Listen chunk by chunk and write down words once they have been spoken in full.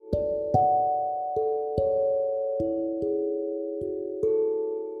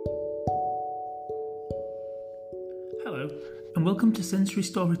and welcome to Sensory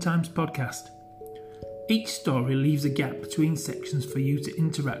Storytimes podcast. Each story leaves a gap between sections for you to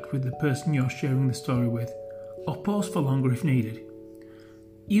interact with the person you're sharing the story with, or pause for longer if needed.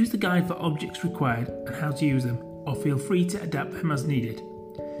 Use the guide for objects required and how to use them, or feel free to adapt them as needed.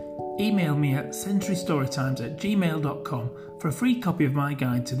 Email me at sensorystorytimes@gmail.com for a free copy of my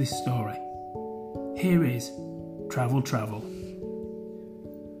guide to this story. Here is Travel, Travel.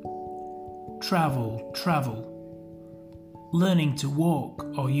 Travel, travel. Learning to walk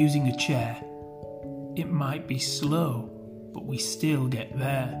or using a chair. It might be slow, but we still get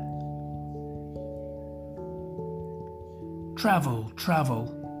there. Travel,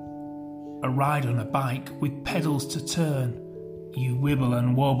 travel. A ride on a bike with pedals to turn. You wibble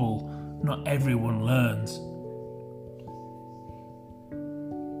and wobble, not everyone learns.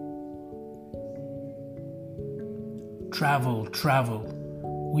 Travel, travel.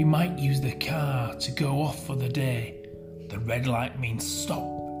 We might use the car to go off for the day. The red light means stop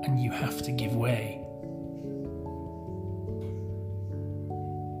and you have to give way.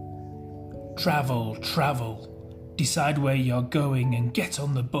 Travel, travel. Decide where you're going and get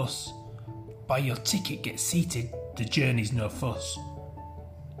on the bus. Buy your ticket, get seated, the journey's no fuss.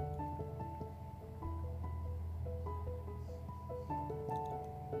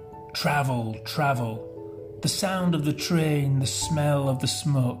 Travel, travel. The sound of the train, the smell of the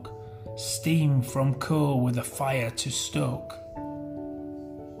smoke, steam from coal with a fire to stoke.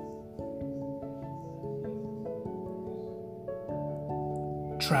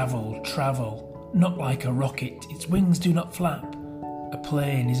 Travel, travel, not like a rocket, its wings do not flap. A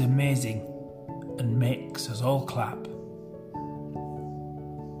plane is amazing and makes us all clap.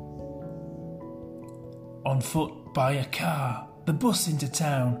 On foot, by a car, the bus into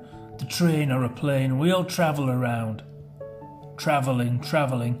town, the train or a plane, we all travel around. Travelling,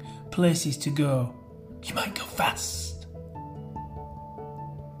 travelling, places to go. You might go fast,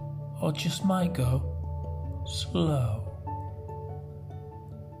 or just might go slow.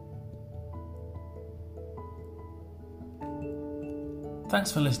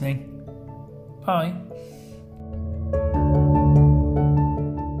 Thanks for listening. Bye.